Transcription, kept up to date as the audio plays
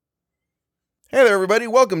Hey there, everybody.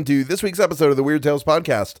 Welcome to this week's episode of the Weird Tales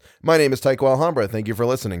Podcast. My name is Taiko Alhambra. Thank you for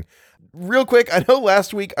listening. Real quick, I know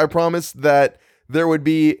last week I promised that there would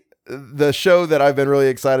be the show that I've been really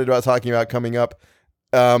excited about talking about coming up,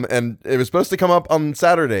 and it was supposed to come up on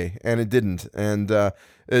Saturday, and it didn't. And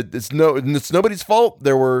it's nobody's fault.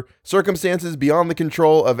 There were circumstances beyond the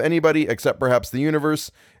control of anybody except perhaps the universe,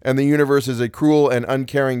 and the universe is a cruel and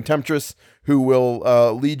uncaring temptress who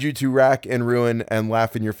will lead you to rack and ruin and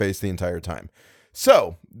laugh in your face the entire time.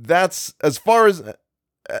 So that's as far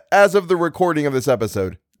as of the recording of this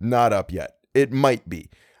episode, not up yet. It might be,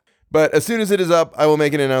 but as soon as it is up, I will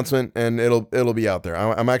make an announcement and it'll be out there.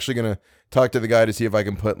 I'm actually gonna talk to the guy to see if I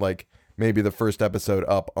can put like maybe the first episode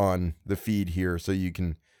up on the feed here, so you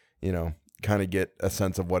can, kind of get a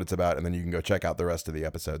sense of what it's about, and then you can go check out the rest of the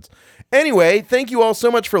episodes. Anyway, thank you all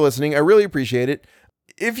so much for listening. I really appreciate it.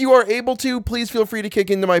 If you are able to, please feel free to kick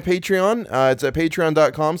into my Patreon. It's at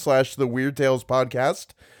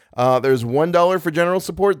patreon.com/theweirdtalespodcast. There's $1 for general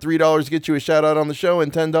support, $3 gets you a shout out on the show,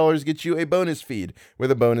 and $10 gets you a bonus feed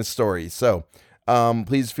with a bonus story. So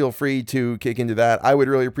please feel free to kick into that. I would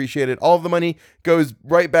really appreciate it. All of the money goes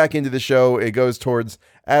right back into the show. It goes towards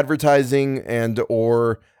advertising and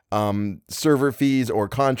or server fees or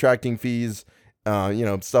contracting fees,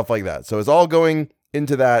 stuff like that. So it's all going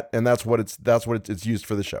into that, and that's what it's used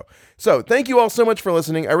for the show. So thank you all so much for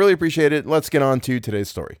listening. I really appreciate it. Let's get on to today's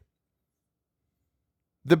story.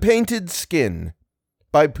 The Painted Skin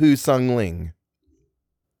by Sung-Ling.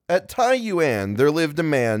 At Taiyuan, there lived a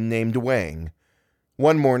man named Wang.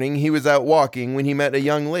 One morning, he was out walking when he met a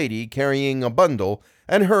young lady carrying a bundle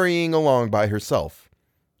and hurrying along by herself.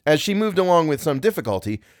 As she moved along with some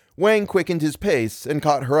difficulty, Wang quickened his pace and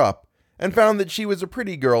caught her up, and found that she was a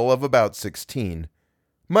pretty girl of about 16.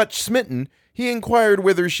 Much smitten, he inquired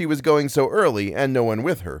whither she was going so early and no one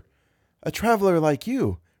with her. "A traveler like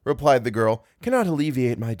you," replied the girl, "cannot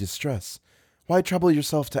alleviate my distress. Why trouble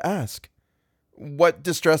yourself to ask?" "What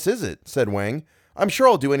distress is it?" said Wang. "I'm sure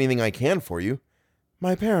I'll do anything I can for you."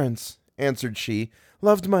 "My parents," answered she,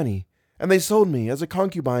 "loved money, and they sold me as a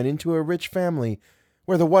concubine into a rich family,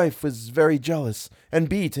 where the wife was very jealous, and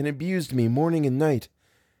beat and abused me morning and night.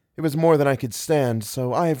 It was more than I could stand,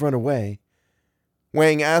 so I have run away."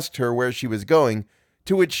 Wang asked her where she was going,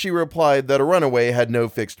 to which she replied that a runaway had no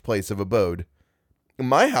fixed place of abode.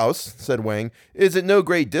 "My house," said Wang, "is at no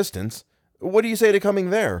great distance. What do you say to coming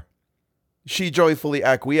there?" She joyfully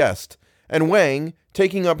acquiesced, and Wang,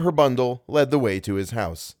 taking up her bundle, led the way to his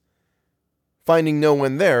house. Finding no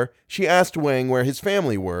one there, she asked Wang where his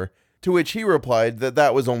family were, to which he replied that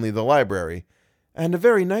that was only the library. "And a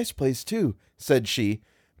very nice place, too," said she,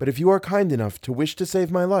 "but if you are kind enough to wish to save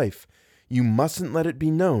my life, you mustn't let it be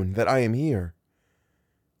known that I am here."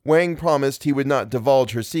 Wang promised he would not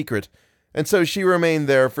divulge her secret, and so she remained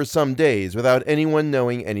there for some days without anyone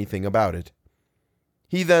knowing anything about it.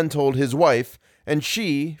 He then told his wife, and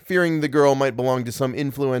she, fearing the girl might belong to some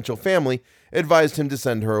influential family, advised him to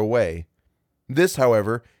send her away. This,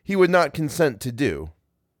 however, he would not consent to do.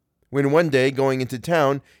 When one day, going into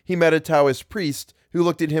town, he met a Taoist priest who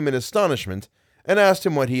looked at him in astonishment and asked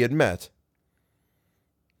him what he had met.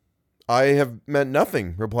 "I have met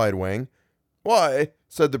nothing," replied Wang. "Why,"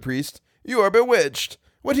 said the priest, "you are bewitched.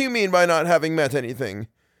 What do you mean by not having met anything?"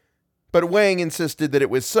 But Wang insisted that it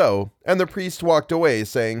was so, and the priest walked away,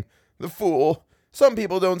 saying, "The fool! Some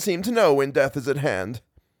people don't seem to know when death is at hand."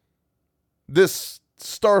 This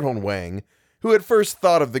startled Wang, who at first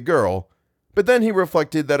thought of the girl, but then he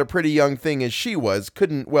reflected that a pretty young thing as she was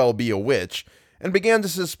couldn't well be a witch, and began to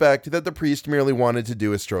suspect that the priest merely wanted to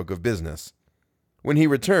do a stroke of business. When he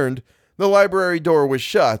returned, the library door was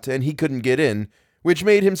shut and he couldn't get in, which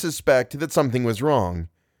made him suspect that something was wrong.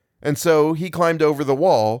 And so he climbed over the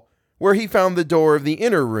wall, where he found the door of the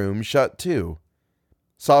inner room shut too.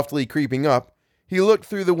 Softly creeping up, he looked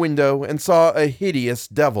through the window and saw a hideous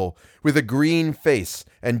devil with a green face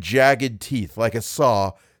and jagged teeth like a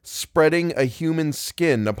saw, spreading a human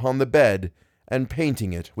skin upon the bed and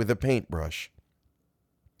painting it with a paintbrush.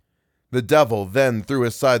 The devil then threw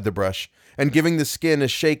aside the brush, and giving the skin a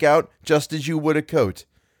shake out just as you would a coat,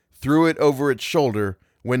 threw it over its shoulder,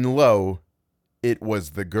 when lo, it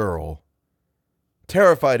was the girl.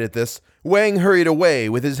 Terrified at this, Wang hurried away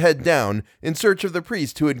with his head down in search of the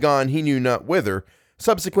priest who had gone he knew not whither,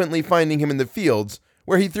 subsequently finding him in the fields,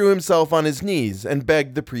 where he threw himself on his knees and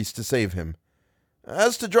begged the priest to save him.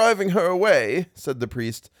 "As to driving her away," said the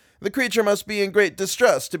priest, "the creature must be in great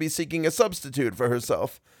distress to be seeking a substitute for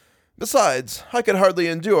herself. Besides, I could hardly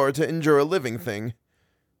endure to injure a living thing."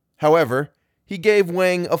 However, he gave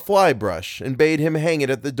Wang a fly brush and bade him hang it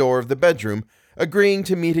at the door of the bedroom, agreeing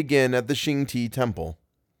to meet again at the Xingti temple.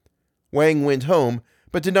 Wang went home,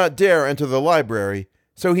 but did not dare enter the library,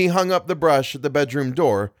 so he hung up the brush at the bedroom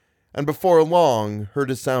door, and before long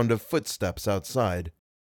heard a sound of footsteps outside.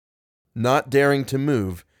 Not daring to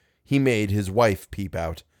move, he made his wife peep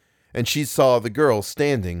out, and she saw the girl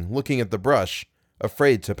standing, looking at the brush,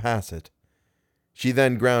 afraid to pass it. She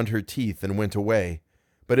then ground her teeth and went away,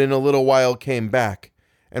 but in a little while came back,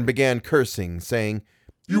 and began cursing, saying,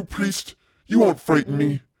 "You priest, you won't frighten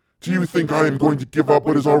me. Do you think I am going to give up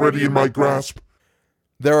what is already in my grasp?"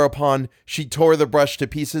 Thereupon she tore the brush to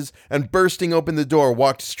pieces, and bursting open the door,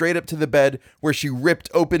 walked straight up to the bed, where she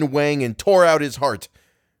ripped open Wang and tore out his heart,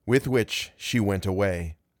 with which she went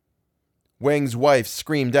away. Wang's wife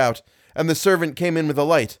screamed out, and the servant came in with a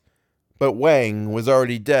light, but Wang was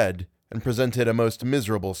already dead and presented a most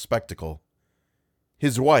miserable spectacle.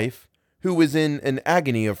 His wife, who was in an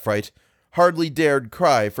agony of fright, hardly dared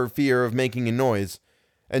cry for fear of making a noise,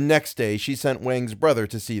 and next day she sent Wang's brother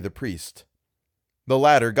to see the priest. The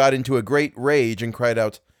latter got into a great rage and cried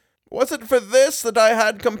out, "Was it for this that I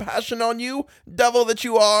had compassion on you, devil that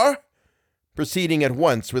you are?" Proceeding at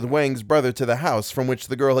once with Wang's brother to the house from which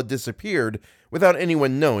the girl had disappeared, without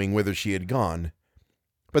anyone knowing whither she had gone.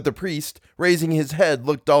 But the priest, raising his head,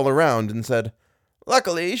 looked all around and said,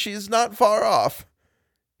 "Luckily, she's not far off."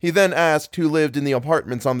 He then asked who lived in the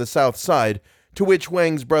apartments on the south side, to which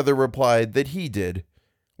Wang's brother replied that he did,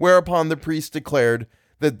 whereupon the priest declared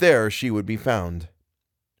that there she would be found.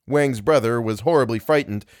 Wang's brother was horribly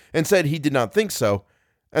frightened and said he did not think so,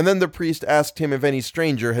 and then the priest asked him if any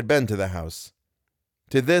stranger had been to the house.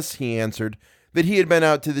 To this he answered that he had been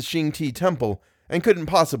out to the Xingti temple and couldn't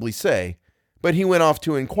possibly say, but he went off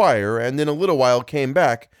to inquire, and in a little while came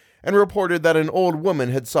back and reported that an old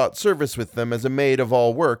woman had sought service with them as a maid of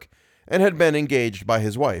all work and had been engaged by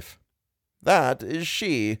his wife. "That is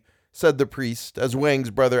she," said the priest, as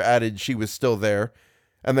Wang's brother added she was still there,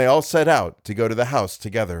 and they all set out to go to the house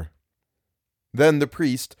together. Then the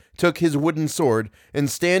priest took his wooden sword, and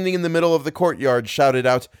standing in the middle of the courtyard shouted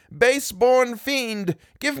out, "Base-born fiend,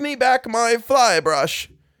 give me back my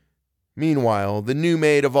fly-brush!" Meanwhile, the new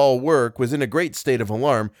maid of all work was in a great state of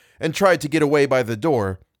alarm, and tried to get away by the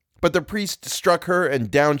door, but the priest struck her,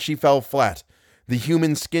 and down she fell flat. The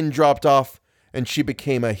human skin dropped off, and she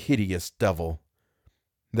became a hideous devil.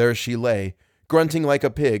 There she lay, grunting like a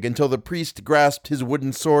pig, until the priest grasped his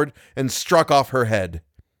wooden sword and struck off her head.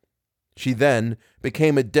 She then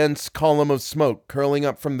became a dense column of smoke curling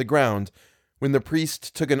up from the ground, when the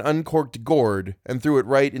priest took an uncorked gourd and threw it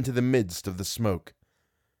right into the midst of the smoke.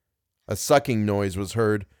 A sucking noise was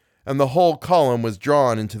heard, and the whole column was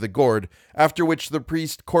drawn into the gourd, after which the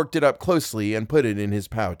priest corked it up closely and put it in his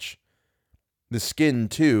pouch. The skin,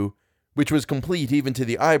 too, which was complete even to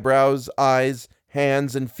the eyebrows, eyes,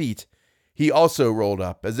 hands, and feet, he also rolled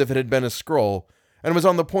up as if it had been a scroll, and was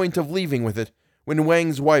on the point of leaving with it, when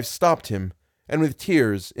Wang's wife stopped him, and with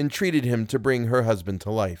tears entreated him to bring her husband to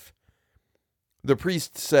life. The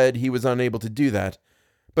priest said he was unable to do that,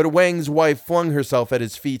 but Wang's wife flung herself at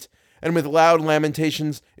his feet, and with loud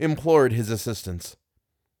lamentations implored his assistance.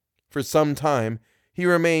 For some time he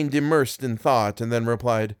remained immersed in thought, and then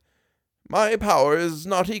replied, "My power is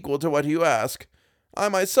not equal to what you ask. I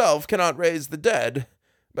myself cannot raise the dead,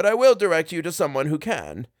 but I will direct you to someone who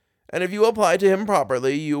can, and if you apply to him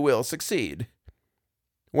properly, you will succeed."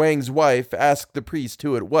 Wang's wife asked the priest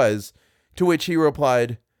who it was, to which he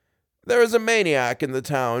replied, "There is a maniac in the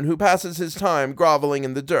town who passes his time groveling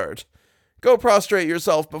in the dirt. Go prostrate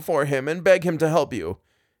yourself before him and beg him to help you.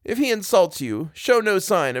 If he insults you, show no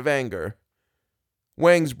sign of anger."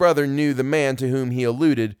 Wang's brother knew the man to whom he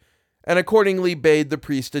alluded, and accordingly bade the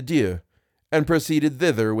priest adieu, and proceeded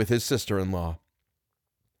thither with his sister-in-law.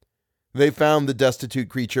 They found the destitute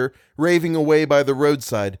creature raving away by the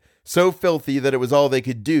roadside, so filthy that it was all they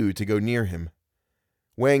could do to go near him.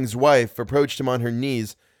 Wang's wife approached him on her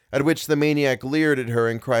knees, at which the maniac leered at her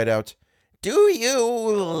and cried out, "Do you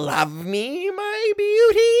love me, my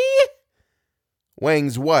beauty?"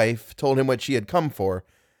 Wang's wife told him what she had come for,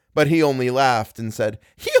 but he only laughed and said,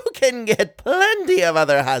 "You can get plenty of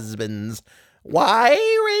other husbands. Why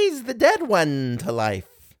raise the dead one to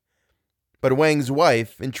life?" But Wang's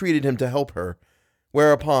wife entreated him to help her,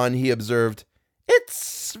 whereupon he observed,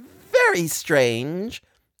 "It's very strange.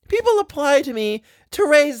 People apply to me to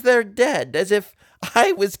raise their dead as if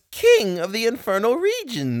I was king of the infernal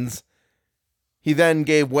regions." He then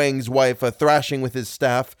gave Wang's wife a thrashing with his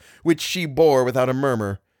staff, which she bore without a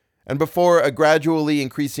murmur, and before a gradually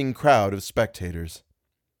increasing crowd of spectators.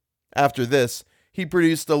 After this, he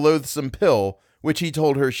produced a loathsome pill, which he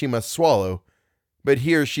told her she must swallow, but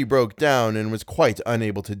here she broke down and was quite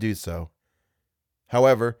unable to do so.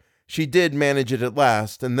 However, She did manage it at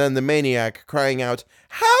last, and then the maniac, crying out,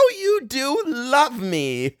 "How you do love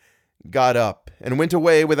me!" got up and went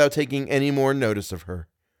away without taking any more notice of her.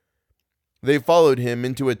 They followed him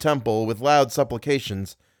into a temple with loud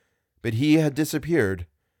supplications, but he had disappeared,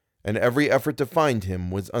 and every effort to find him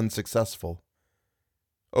was unsuccessful.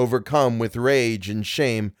 Overcome with rage and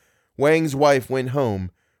shame, Wang's wife went home,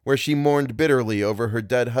 where she mourned bitterly over her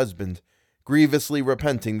dead husband, grievously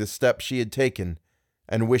repenting the step she had taken,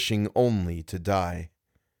 and wishing only to die.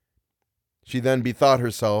 She then bethought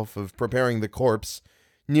herself of preparing the corpse,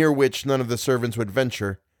 near which none of the servants would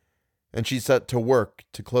venture, and she set to work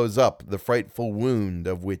to close up the frightful wound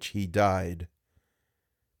of which he died.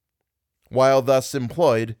 While thus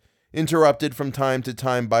employed, interrupted from time to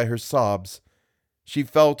time by her sobs, she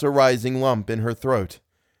felt a rising lump in her throat,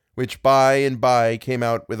 which by and by came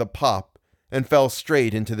out with a pop and fell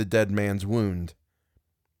straight into the dead man's wound.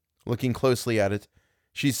 Looking closely at it,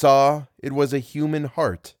 she saw it was a human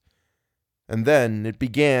heart, and then it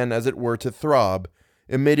began as it were to throb,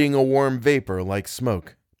 emitting a warm vapor like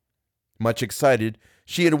smoke. Much excited,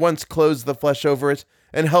 she at once closed the flesh over it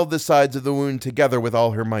and held the sides of the wound together with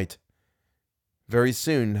all her might. Very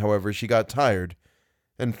soon, however, she got tired,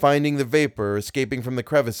 and finding the vapor escaping from the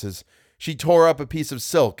crevices, she tore up a piece of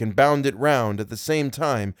silk and bound it round, at the same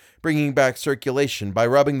time bringing back circulation by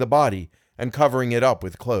rubbing the body and covering it up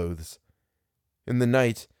with clothes. In the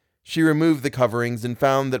night, she removed the coverings and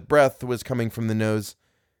found that breath was coming from the nose,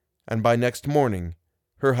 and by next morning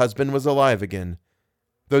her husband was alive again,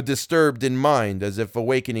 though disturbed in mind as if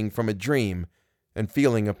awakening from a dream and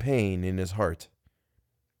feeling a pain in his heart.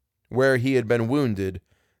 Where he had been wounded,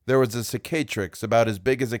 there was a cicatrix about as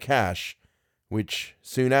big as a cash, which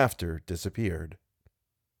soon after disappeared.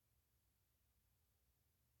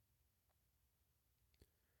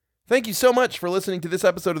 Thank you so much for listening to this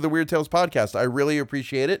episode of the Weird Tales Podcast. I really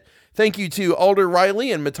appreciate it. Thank you to Alder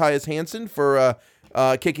Riley and Matthias Hansen for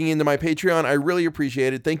kicking into my Patreon. I really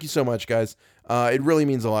appreciate it. Thank you so much, guys. It really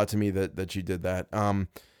means a lot to me that you did that. The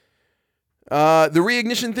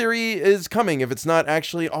Reignition Theory is coming, if it's not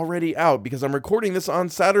actually already out, because I'm recording this on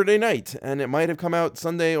Saturday night, and it might have come out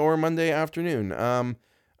Sunday or Monday afternoon.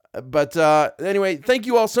 Anyway, thank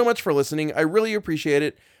you all so much for listening. I really appreciate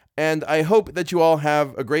it, and I hope that you all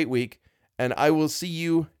have a great week, and I will see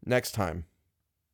you next time.